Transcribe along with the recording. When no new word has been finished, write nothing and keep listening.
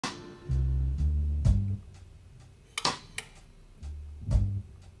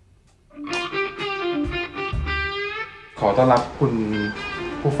ขอต้อนรับคุณ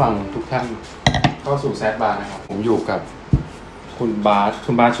ผู้ฟังทุกท่านเข้าสู่แซดบาร์นะครับผมอยู่กับคุณบาส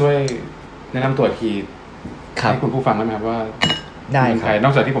ช่วยแนะนำตัวทีให้คุณผู้ฟังได้ไหมครับว่าได้ครับน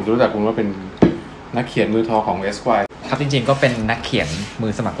อกจากที่ผมรู้จักคุณว่าเป็นนักเขียนมือทองของ Esquire ครับจริงๆก็เป็นนักเขียนมื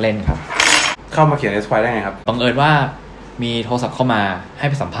อสมัครเล่นครับเข้ามาเขียน Esquire ได้ไงครับบังเอิญว่ามีโทรศัพท์เข้ามาให้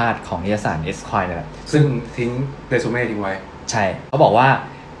ไปสัมภาษณ์ของนิตยสาร Esquire นี่แหละซึ่งทิ้งเรซูเม่ทิ้งไว้ใช่เขาบอกว่า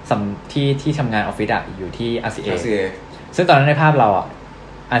ที่ทำงานออฟฟิศอยู่ที่ RCA ซึ่งตอนนั้นในภาพเรา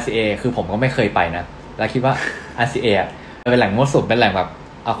RCA คือผมก็ไม่เคยไปนะแล้วคิดว่า RCA เป็นแหล่งมั่วสุมเป็นแหล่งแบบ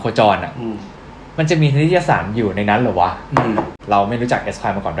โคจรมันจะมีนิตยสารอยู่ในนั้นเหรอวะเราไม่รู้จัก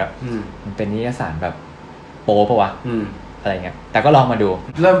Esquire มาก่อนด้วยมันเป็นนิตยสารแบบโป๊ปะวะอะไรเงี้ยแต่ก็ลองมาดู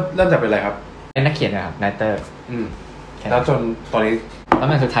เริ่มจากเป็นอะไรครับเป็นนักเขียนนะครับไนเตอร์แล้วจนตอนนี้แล้ว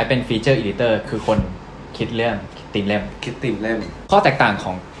มันสุดท้ายเป็นฟีเจอร์อีดิเตอร์คือคนคิดเรื่องตีมเล่มข้อแตกต่างข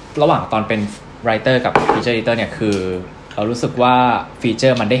องระหว่างตอนเป็นไรเตอร์กับฟีเจอร์อีดิเตอร์เนี่ยคือเรารู้สึกว่าฟีเจอ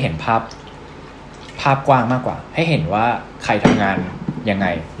ร์มันได้เห็นภาพกว้างมากกว่าให้เห็นว่าใครทำงานยังไง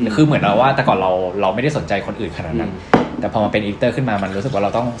คือเหมือนเราว่าแต่ก่อนเราไม่ได้สนใจคนอื่นขนาดนั้นแต่พอมาเป็นอีดิเตอร์ขึ้นมามันรู้สึกว่าเรา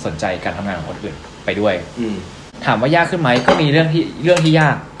ต้องสนใจการทำงานของคนอื่นไปด้วยถามว่ายากขึ้นไหมก็มีเรื่องที่ยา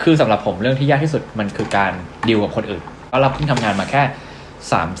กคือสำหรับผมเรื่องที่ยากที่สุดมันคือการดีลกับคนอื่นเพราะเราเพิ่งทำงานมาแค่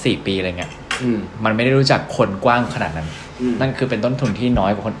 3-4 ปีอะไรเงี้ยมันไม่ได้รู้จักคนกว้างขนาดนั้นนั่นคือเป็นต้นทุนที่น้อ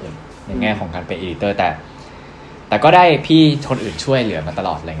ยกว่าคนอื่นในแง่ของการเป็นอีดิเตอร์แต่ก็ได้พี่คนอื่นช่วยเหลือมาตล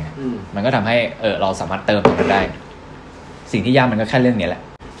อดอะไรเงี้ยมันก็ทำให้เราสามารถเติมตรงนั้นได้สิ่งที่ยากมันก็แค่เรื่องนี้แหละ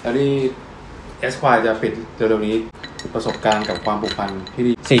แล้วนี่ Esquire จะปิดเร็วๆนี้ประสบการณ์กับความผูกพันที่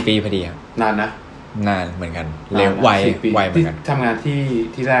ดี4 ปีพอดีครับนานนะนานเหมือนกันเร็วไวเหมือนกันทำงาน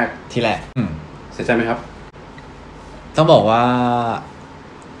ที่แรกเสียใจไหมครับต้องบอกว่า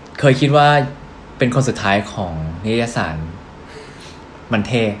เคยคิดว่าเป็นคนสุดท้ายของนิตยสารมันเ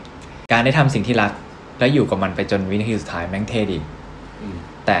ท่การได้ทำสิ่งที่รักแล้วอยู่กับมันไปจนวินาทีสุดท้ายแม่งเท่ดี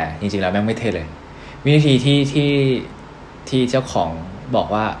แต่จริงๆแล้วแม่งไม่เท่เลยวินาทีที่เจ้าของบอก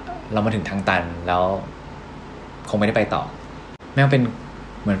ว่าเรามาถึงทางตันแล้วคงไม่ได้ไปต่อแม่งเป็น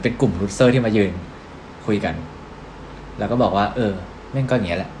เหมือนเป็นกลุ่มลูเซอร์ที่มายืนคุยกันแล้วก็บอกว่าแม่งก็อย่าง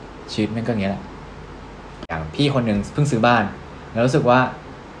เงี้ยแหละชีวิตแม่งก็อย่างเงี้ยแหละอย่างพี่คนหนึ่งเพิ่งซื้อบ้านแล้วรู้สึกว่า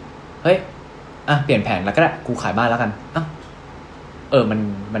เฮ้ยเปลี่ยนแผนแล้วก็ได้กูขายบ้านแล้วกัน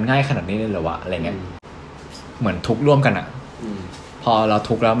มันง่ายขนาดนี้เลยเหรอวะอะไรเงี้ยเหมือนทุกข์ร่วมกันพอเรา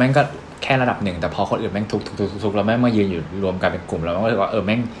ทุกข์แล้วแม่งก็แค่ระดับหนึ่งแต่พอคนอื่นแม่งทุกข์แล้วแม่งมายืนอยู่รวมกันเป็นกลุ่มแล้วมันก็รู้สึกว่าแ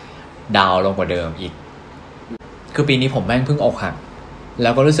ม่งดาวลงกว่าเดิมอีกคือปีนี้ผมแม่งเพิ่งอกหักแล้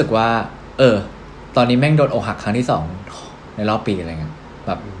วก็รู้สึกว่าตอนนี้แม่งโดนอกหักครั้งที่2ในรอบปีอะไรเงี้ยแ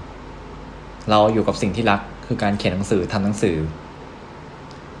บบเราอยู่กับสิ่งที่รักคือการเขียนหนังสือทำหนังสือ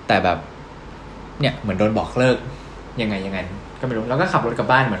แต่แบบเนี่ยเหมือนโดนบอกเลิกยังไงก็ไม่รู้แล้วก็ขับรถกลับ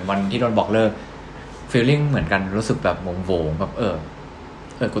บ้านเหมือนวันที่โดนบอกเลิกฟีลลิ่งเหมือนกันรู้สึกแบบโวงแบบ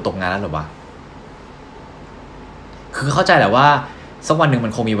กูตกงานแล้วหรอวะคือเข้าใจแหละว่าสักวันหนึ่งมั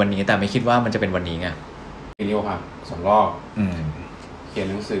นคงมีวันนี้แต่ไม่คิดว่ามันจะเป็นวันนี้ไงปีนี้อกหัก2 รอบเขียน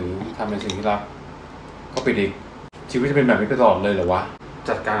หนังสือทำเป็นสิ่งที่รักก็ปิดอีกชีวิตจะเป็นแบบนี้ตลอดเลยเหรอวะ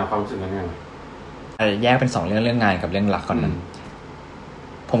จัดการกับความรู้สึกยังไงแยกเป็น2เรื่องงานกับเรื่องรักก่อนนั้น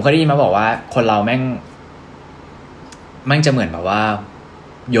ผมเคยได้ยินมาบอกว่าคนเราแม่งจะเหมือนแบบว่า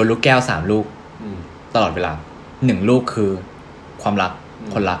โยนลูกแก้ว3 ลูกตลอดเวลา1 ลูกคือความรัก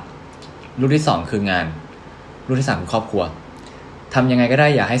คนรักลูกที่2คืองานลูกที่3คือครอบครัวทำยังไงก็ได้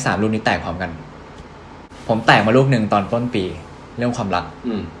อย่าให้3 ลูกนี้แตกพร้อมกันผมแตกมาลูกหนึ่งตอนต้นปีเรื่องความรัก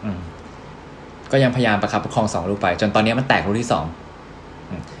ก็ยังพยายามประคับประคอง2 ลูกไปจนตอนนี้มันแตกลูกที่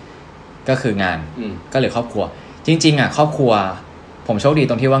2ก็คืองานก็เหลือครอบครัวจริงๆครอบครัวผมโชคดี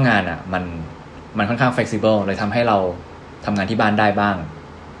ตรงที่ว่างานมันค่อนข้าง flexible เลยทำให้เราทำงานที่บ้านได้บ้าง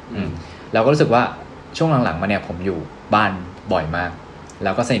เราก็รู้สึกว่าช่วงหลังๆมาเนี่ยผมอยู่บ้านบ่อยมากแ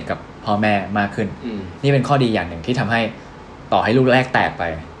ล้วก็สนิทกับพ่อแม่มากขึ้นนี่เป็นข้อดีอย่างหนึ่งที่ทำให้ต่อให้ลูกแรกแตกไป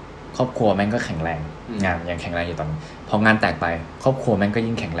ครอบครัวแม่งก็แข็งแรงงานยังแข็งแรงอยู่ตอนนี้พองานแตกไปครอบครัวแม่งก็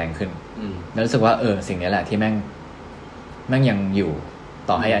ยิ่งแข็งแรงขึ้นแล้วรู้สึกว่าสิ่งนี้แหละที่แม่งยังอยู่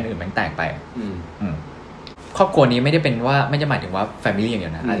ต่อให้อันอื่นแม่งแตกไปครอบครัวนี้ไม่ได้เป็นว่าไม่ได้หมายถึงว่า family อย่างเดี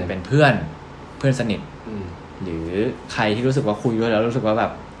ยวนะอาจจะเป็นเพื่อนสนิทหรือใครที่รู้สึกว่าคุยด้วยแล้วรู้สึกว่าแบ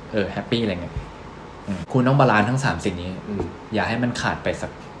บแฮปปี้อะไรเงี้ยคุณต้องบาลานซ์ทั้ง3สิ่งนี้อย่าให้มันขาดไปสั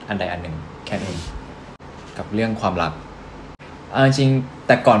กอันใดอันหนึ่งแค่นี้กับเรื่องความรักจริงแ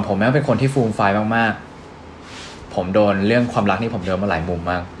ต่ก่อนผมแม่งเป็นคนที่ฟูมไฟมากๆผมโดนเรื่องความรักนี่ผมโดนมาหลายมุม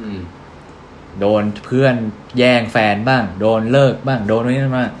มากโดนเพื่อนแย่งแฟนบ้างโดนเลิกบ้างโดนนี่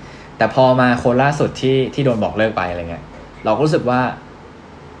นั่นบ้างแต่พอมาคนล่าสุดที่โดนบอกเลิกไปอะไรเงี้ยเราก็รู้สึกว่า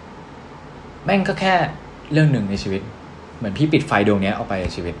แม่งก็แค่เรื่องหนึ่งในชีวิตเหมือนพี่ปิดไฟดวงนี้ออกไปใน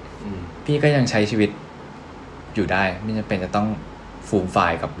ชีวิตพี่ก็ยังใช้ชีวิต อยู่ได้ไม่จำเป็นจะต้องฟูมไฟ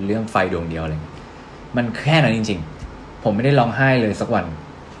ล์กับเรื่องไฟดวงเดียวอะไรมันแค่นั้นจริงๆผมไม่ได้ร้องไห้เลยสักวัน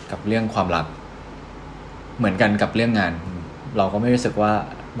กับเรื่องความรักเหมือนกันกับเรื่องงานเราก็ไม่รู้สึกว่า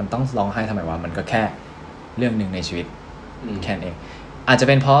มันต้องร้องไห้ทำไมวะมันก็แค่เรื่องนึงในชีวิตแค่นั้นเองอาจจะ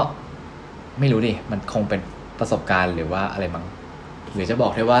เป็นเพราะไม่รู้ดิมันคงเป็นประสบการณ์หรือว่าอะไรมั้งหรือจะบอ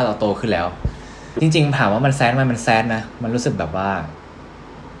กได้ว่าเราโตขึ้นแล้วจริงๆถามว่ามันแซดไหมมันแซดนะมันรู้สึกแบบว่า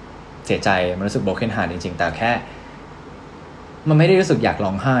เสียใจมันรู้สึกโบรกเคนฮาร์ทจริงๆแต่แค่มันไม่ได้รู้สึกอยากร้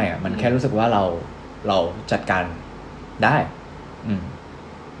องไห้อะมันแค่รู้สึกว่าเราจัดการได้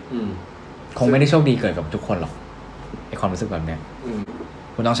คงไม่ได้โชคดีเกิดกับทุกคนหรอกไอความรู้สึกแบบเนี้ย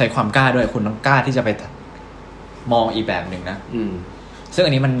คุณต้องใช้ความกล้าด้วยคุณต้องกล้าที่จะไปมองอีกแบบหนึ่งนะซึ่งอั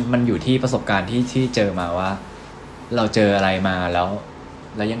นนี้มันอยู่ที่ประสบการณ์ที่เจอมาว่าเราเจออะไรมาแ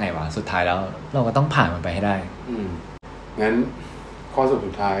ล้วยังไงวะสุดท้ายแล้วเราก็ต้องผ่านมันไปให้ได้งั้นข้อ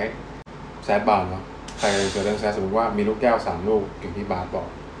สุดท้ายแซดบาร์เนาะใครเจอเรื่องแซดสมมติว่ามีลูกแก้ว3ลูกอย่างที่บาสบอก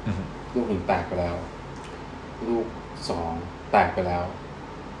ลูก1แตกไปแล้วลูก2แตกไปแล้ว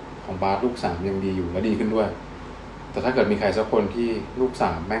ของบาสลูก3ยังดีอยู่และดีขึ้นด้วยแต่ถ้าเกิดมีใครสักคนที่ลูก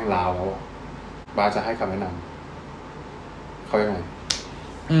3แม่งลาวแล้วบาสจะให้คำแนะนำเขายังไง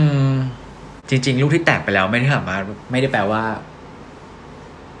จริงๆลูกที่แตกไปแล้วไม่ได้ทำมาไม่ได้แปลว่า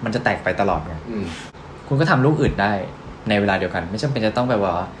มันจะแตกไปตลอดไงคุณก็ทำลูกอื่นได้ในเวลาเดียวกันไม่จำเป็นจะต้องแบบ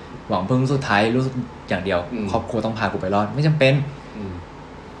ว่าหวังพึ่งสุดท้ายรู้อย่างเดียวครอบครัวต้องพากูไปรอดไม่จำเป็น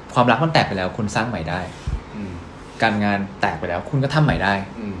ความรักมันแตกไปแล้วคุณสร้างใหม่ได้การงานแตกไปแล้วคุณก็ทำใหม่ได้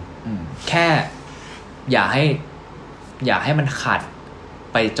แค่อย่าให้มันขาด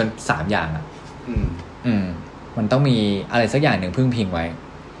ไปจน3อย่างอ่ะมันต้องมีอะไรสักอย่างหนึ่งพึ่งพิงไว้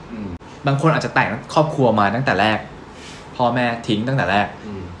บางคนอาจจะแต่งครอบครัวมาตั้งแต่แรกพ่อแม่ทิ้งตั้งแต่แรก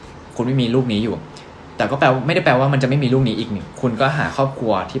คุณไม่มีลูกนี้อยู่แต่ก็ไม่ได้แปลว่ามันจะไม่มีลูกนี้อีกนี่คุณก็หาครอบครั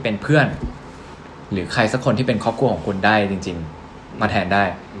วที่เป็นเพื่อนหรือใครสักคนที่เป็นครอบครัวของคุณได้จริงๆมาแทนได้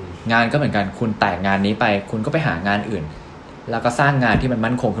งานก็เหมือนกันคุณแตกงานนี้ไปคุณก็ไปหางานอื่นแล้วก็สร้างงานที่มัน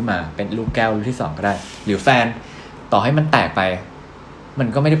มั่นคงขึ้นมาเป็นลูกแก้วลูกที่2ก็ได้หรือแฟนต่อให้มันแตกไปมัน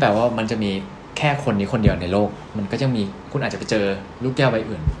ก็ไม่ได้แปลว่ามันจะมีแค่คนนี้คนเดียวในโลกมันก็จะมีคุณอาจจะไปเจอลูกแก้วใบ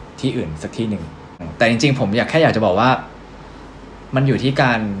อื่นที่อื่นสักที่หนึ่งแต่จริงๆผมอยากจะบอกว่ามันอยู่ที่ก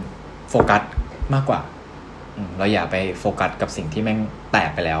ารโฟกัสมากกว่าเราอย่าไปโฟกัสกับสิ่งที่แม่งแตก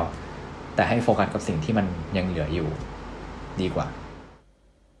ไปแล้วแต่ให้โฟกัสกับสิ่งที่มันยังเหลืออยู่ดีกว่า